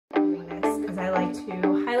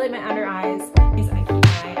to highlight my under eyes. I keep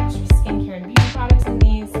my extra skincare and beauty products in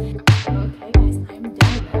these. Okay guys, I'm done.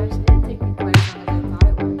 That actually didn't take me quite as long as I thought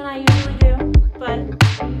it would. And I usually do, but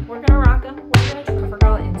we're gonna rock them. We're gonna try. I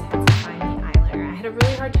forgot to intensify the eyeliner. I had a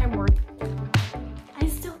really hard time working. I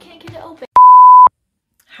still can't get it open.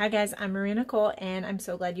 Hi guys, I'm Maria Nicole and I'm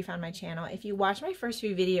so glad you found my channel. If you watch my first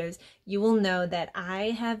few videos, you will know that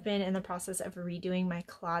I have been in the process of redoing my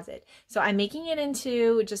closet. So I'm making it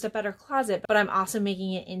into just a better closet, but I'm also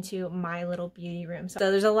making it into my little beauty room. So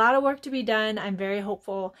there's a lot of work to be done. I'm very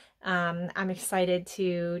hopeful. I'm excited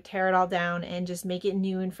to tear it all down and just make it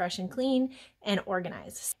new and fresh and clean and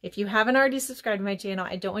organized. If you haven't already subscribed to my channel,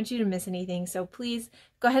 I don't want you to miss anything. So please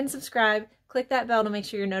go ahead and subscribe, click that bell to make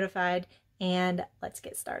sure you're notified. And let's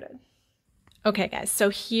get started. Okay guys, so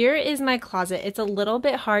here is my closet. It's a little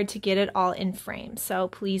bit hard to get it all in frame, so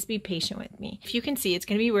please be patient with me. If you can see, it's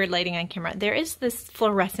gonna be weird lighting on camera. There is this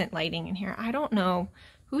fluorescent lighting in here. I don't know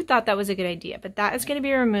who thought that was a good idea, but that is gonna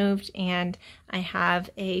be removed, and I have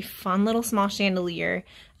a fun little small chandelier,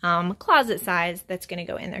 closet size, that's gonna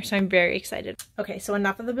go in there, so I'm very excited. Okay, so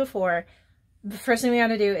enough of the before. The first thing we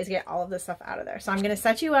gotta do is get all of this stuff out of there. So I'm gonna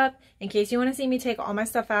set you up in case you wanna see me take all my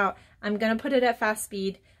stuff out. I'm gonna put it at fast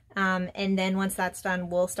speed, and then once that's done,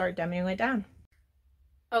 we'll start demoing it down.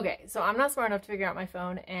 Okay, so I'm not smart enough to figure out my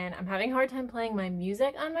phone, and I'm having a hard time playing my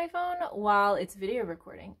music on my phone while it's video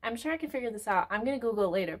recording. I'm sure I can figure this out. I'm gonna Google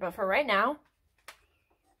it later, but for right now,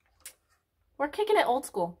 we're kicking it old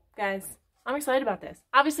school, guys. I'm excited about this.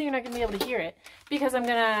 Obviously, you're not gonna be able to hear it because I'm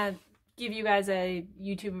gonna give you guys a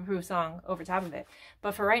YouTube approved song over top of it.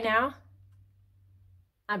 But for right now,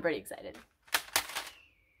 I'm pretty excited.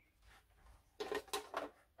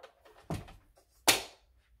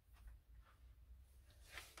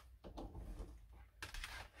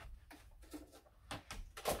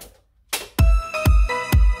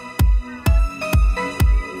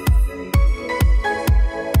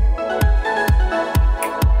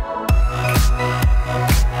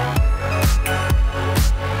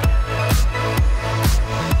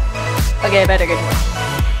 Okay, I better get more.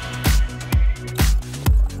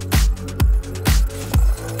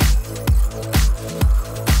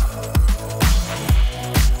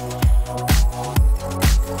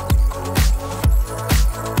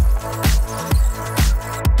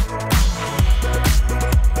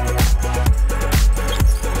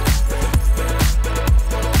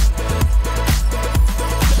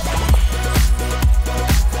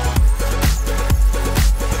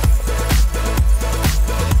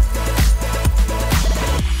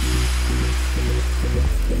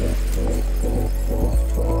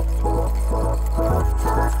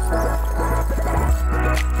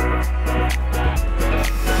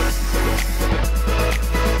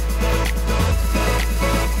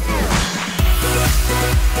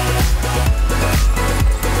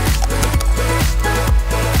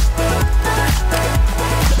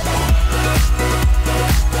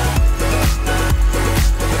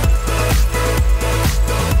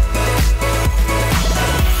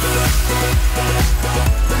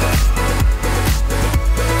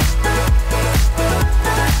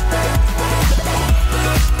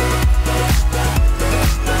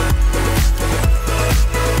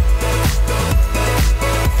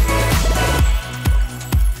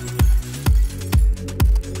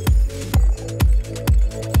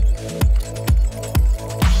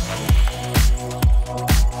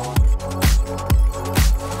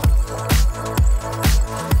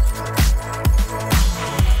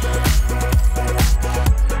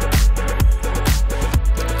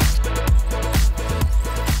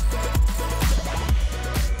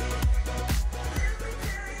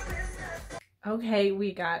 Okay,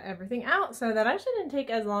 we got everything out, so that actually didn't take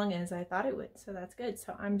as long as I thought it would, so that's good.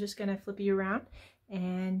 So I'm just gonna flip you around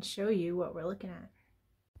and show you what we're looking at.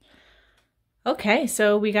 Okay,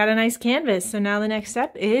 so we got a nice canvas. So now the next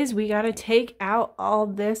step is we gotta take out all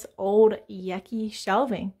this old yucky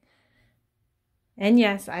shelving. And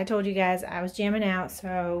yes, I told you guys I was jamming out.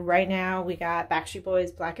 So right now we got Backstreet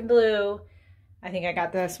Boys Black and Blue. I think I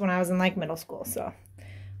got this when I was in like middle school. So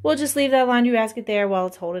we'll just leave that laundry basket there while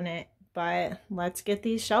it's holding it. But let's get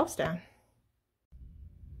these shelves down.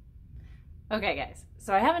 Okay guys,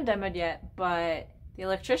 so I haven't demoed yet, but the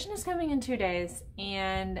electrician is coming in 2 days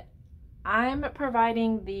and I'm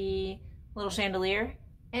providing the little chandelier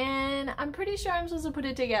and I'm pretty sure I'm supposed to put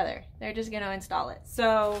it together. They're just gonna install it.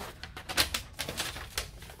 So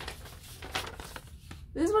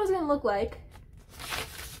this is what it's gonna look like.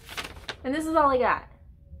 And this is all I got.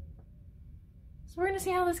 So we're gonna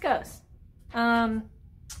see how this goes.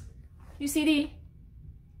 UCD,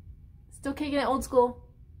 still kicking it old school.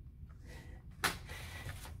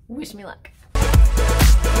 Wish me luck.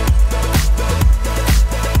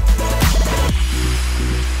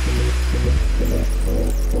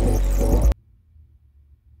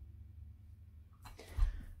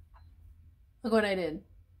 Look what I did.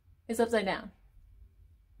 It's upside down.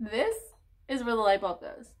 This is where the light bulb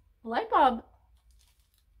goes. The light bulb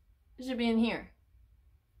should be in here.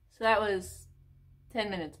 So that was 10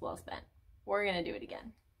 minutes well spent. We're gonna do it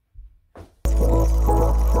again.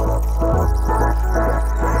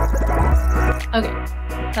 Okay,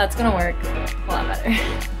 that's gonna work a lot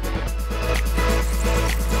better.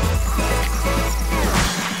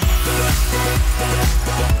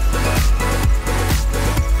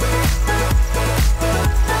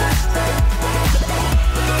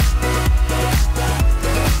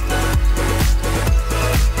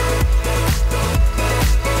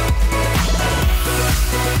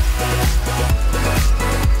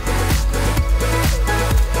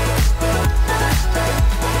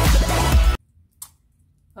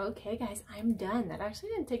 Okay guys, I'm done. That actually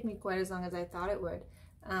didn't take me quite as long as I thought it would.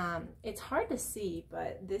 It's hard to see,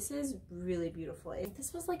 but this is really beautiful.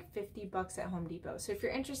 This was like 50 bucks at Home Depot. So if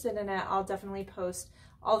you're interested in it, I'll definitely post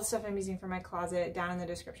all the stuff I'm using for my closet down in the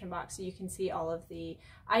description box so you can see all of the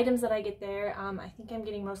items that I get there. I think I'm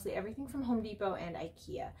getting mostly everything from Home Depot and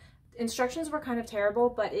Ikea. Instructions were kind of terrible,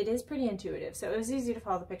 but it is pretty intuitive, so it was easy to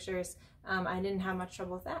follow the pictures. I didn't have much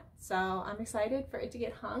trouble with that, so I'm excited for it to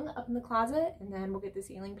get hung up in the closet, and then we'll get the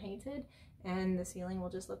ceiling painted and the ceiling will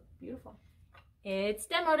just look beautiful. It's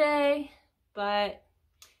demo day, but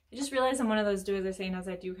I just realized I'm one of those do as I say, not as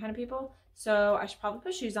I do kind of people, so I should probably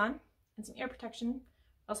put shoes on and some ear protection,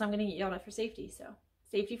 else I'm gonna get yelled at for safety. So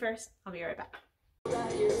safety first. I'll be right back.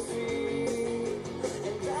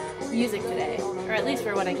 Music today, or at least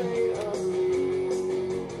for what I can hear.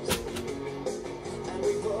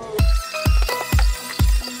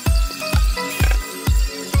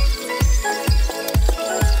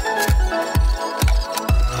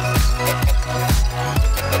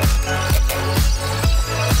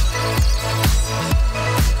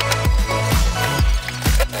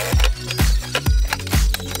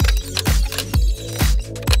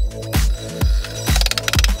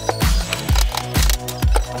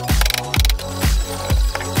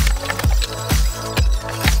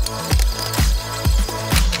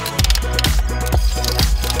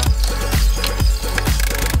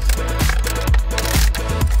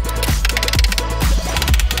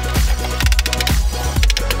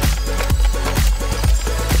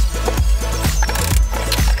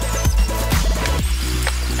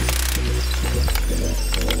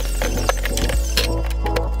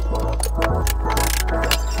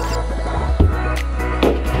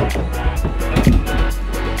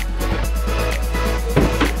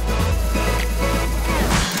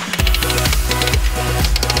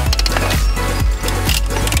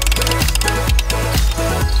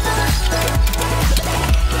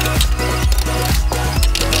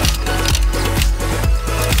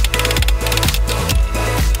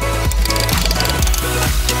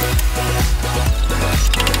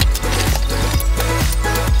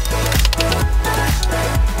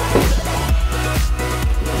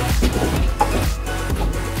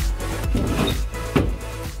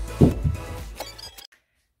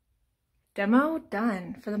 Demo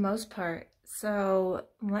done for the most part. So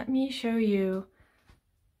let me show you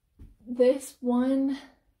this one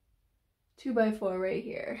 2x4 right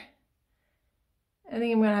here. I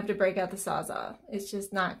think I'm gonna have to break out the Sawzall. It's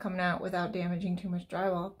just not coming out without damaging too much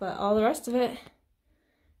drywall, but all the rest of it,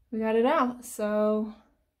 we got it out. So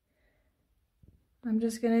I'm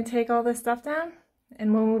just gonna take all this stuff down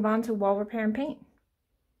and we'll move on to wall repair and paint.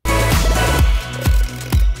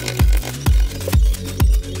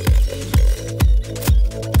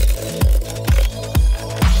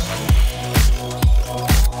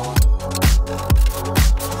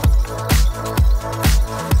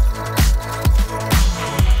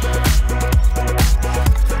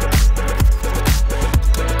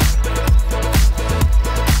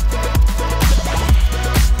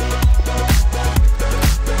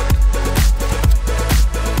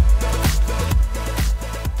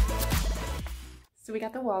 So we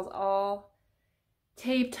got the walls all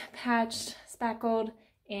taped, patched, spackled,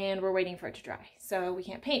 and we're waiting for it to dry. So we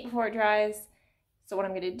can't paint before it dries. So what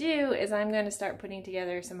I'm going to do is I'm going to start putting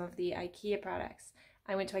together some of the Ikea products.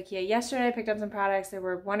 I went to Ikea yesterday, I picked up some products. There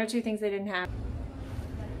were 1 or 2 things they didn't have.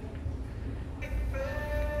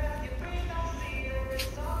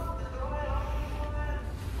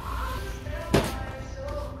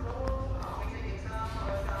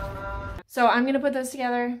 So I'm going to put those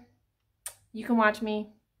together. You can watch me.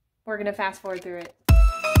 We're going to fast forward through it.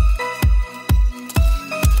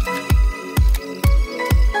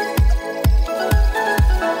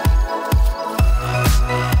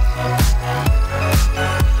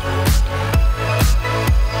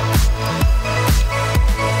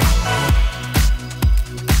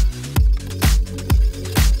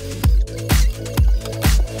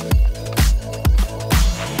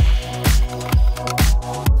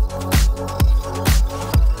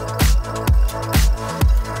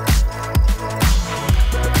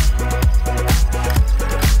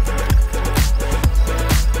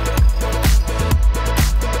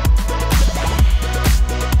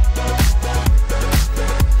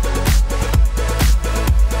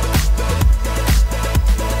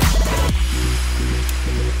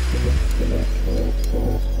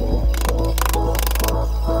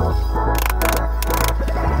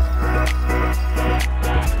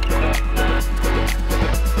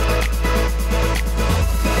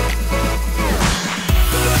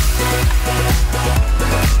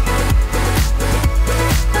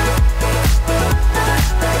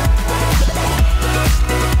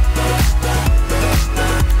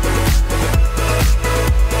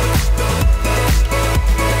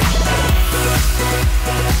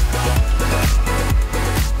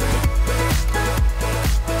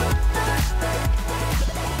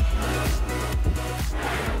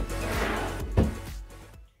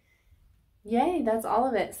 that's all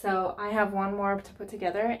of it. So I have one more to put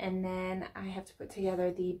together, and then I have to put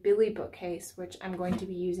together the Billy bookcase, which I'm going to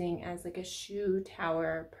be using as like a shoe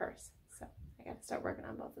tower purse. So I got to start working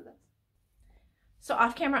on both of those. So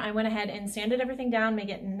off camera, I went ahead and sanded everything down, make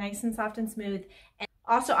it nice and soft and smooth. And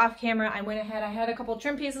also off camera, I went ahead, I had a couple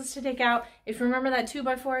trim pieces to take out. If you remember that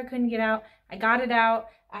 2x4 I couldn't get out, I got it out.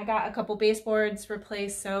 I got a couple baseboards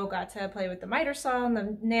replaced, so got to play with the miter saw and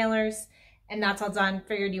the nailers, and that's all done.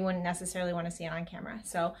 Figured you wouldn't necessarily want to see it on camera.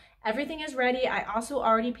 So everything is ready. I also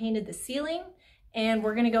already painted the ceiling, and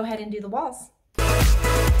we're gonna go ahead and do the walls.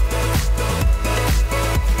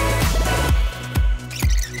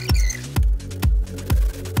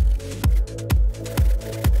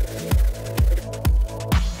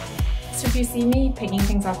 So if you see me picking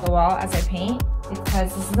things off the wall as I paint, it's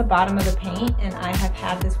because this is the bottom of the paint, and I have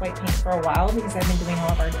had this white paint for a while because I've been doing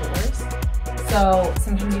all of our doors. So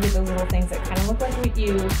sometimes you get those little things that kind of look like what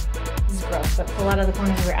you, this is gross, but pull out of the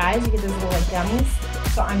corners of your eyes, you get those little like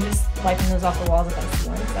gummies. So I'm just wiping those off the walls if I see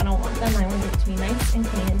one, because I don't want them. I want it to be nice and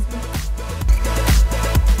clean.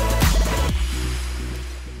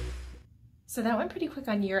 So that went pretty quick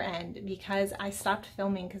on your end because I stopped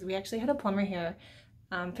filming because we actually had a plumber here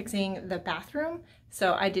fixing the bathroom.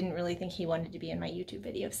 So I didn't really think he wanted to be in my YouTube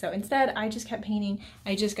video. So instead I just kept painting.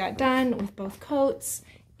 I just got done with both coats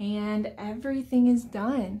and everything is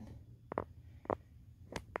done.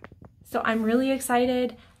 So I'm really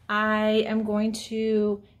excited. I am going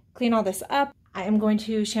to clean all this up. I am going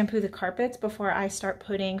to shampoo the carpets before I start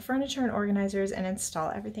putting furniture and organizers and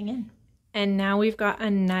install everything in. And now we've got a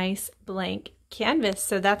nice blank canvas.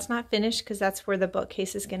 So that's not finished because that's where the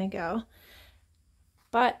bookcase is gonna go.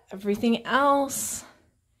 But everything else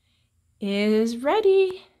is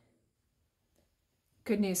ready.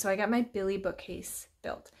 Good news, so I got my Billy bookcase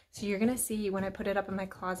built. So you're gonna see when I put it up in my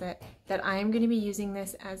closet that I am gonna be using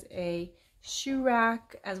this as a shoe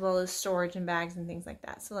rack as well as storage and bags and things like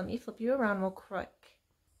that. So let me flip you around real quick.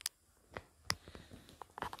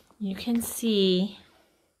 You can see,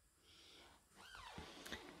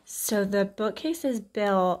 so the bookcase is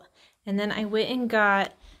built, and then I went and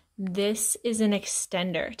got, this is an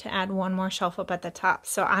extender to add one more shelf up at the top.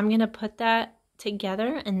 So I'm gonna put that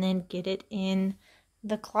together and then get it in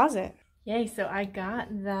the closet. Yay, so I got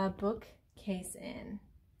the bookcase in.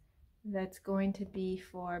 That's going to be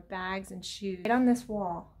for bags and shoes. Right on this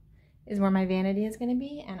wall is where my vanity is gonna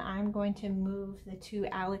be, and I'm going to move the two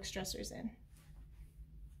Alex dressers in.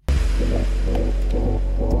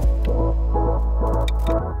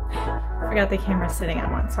 Forgot the camera's sitting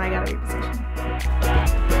on one, so I gotta reposition.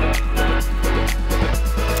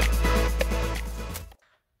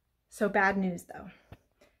 So bad news though.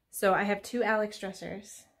 So I have two Alex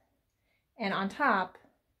dressers, and on top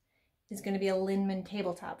is going to be a Lindemann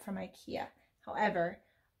tabletop from Ikea. However,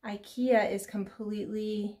 Ikea is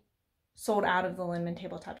completely sold out of the Lindemann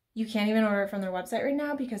tabletop. You can't even order it from their website right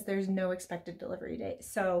now because there's no expected delivery date.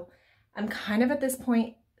 So I'm kind of at this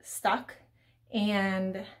point stuck,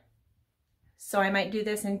 and so I might do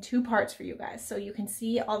this in two parts for you guys. So you can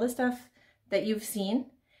see all the stuff that you've seen,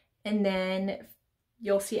 and then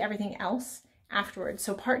you'll see everything else afterwards.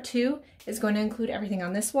 So part 2 is going to include everything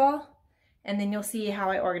on this wall, and then you'll see how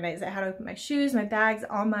I organize it, how do I put my shoes, my bags,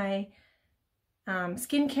 all my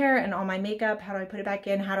skincare and all my makeup, how do I put it back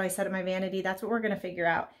in, how do I set up my vanity. That's what we're going to figure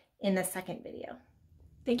out in the second video.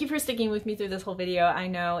 Thank you for sticking with me through this whole video. I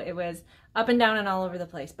know it was up and down and all over the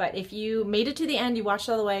place, but if you made it to the end, you watched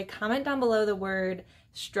all the way, comment down below the word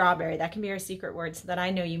strawberry. That can be our secret word so that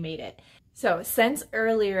I know you made it. So since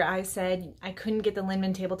earlier I said I couldn't get the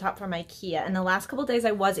Lindemann tabletop from Ikea, and the last couple days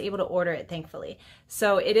I was able to order it, thankfully.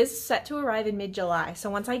 So it is set to arrive in mid-July. So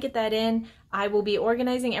once I get that in, I will be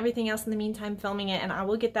organizing everything else in the meantime, filming it, and I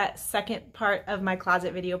will get that second part of my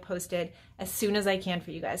closet video posted as soon as I can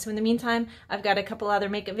for you guys. So in the meantime, I've got a couple other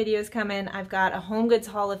makeup videos coming. I've got a home goods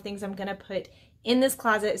haul of things I'm gonna put in this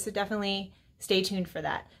closet, so definitely stay tuned for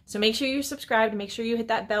that. So make sure you're subscribed, make sure you hit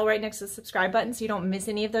that bell right next to the subscribe button so you don't miss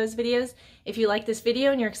any of those videos. If you like this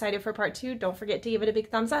video and you're excited for part 2, don't forget to give it a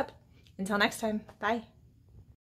big thumbs up. Until next time, bye.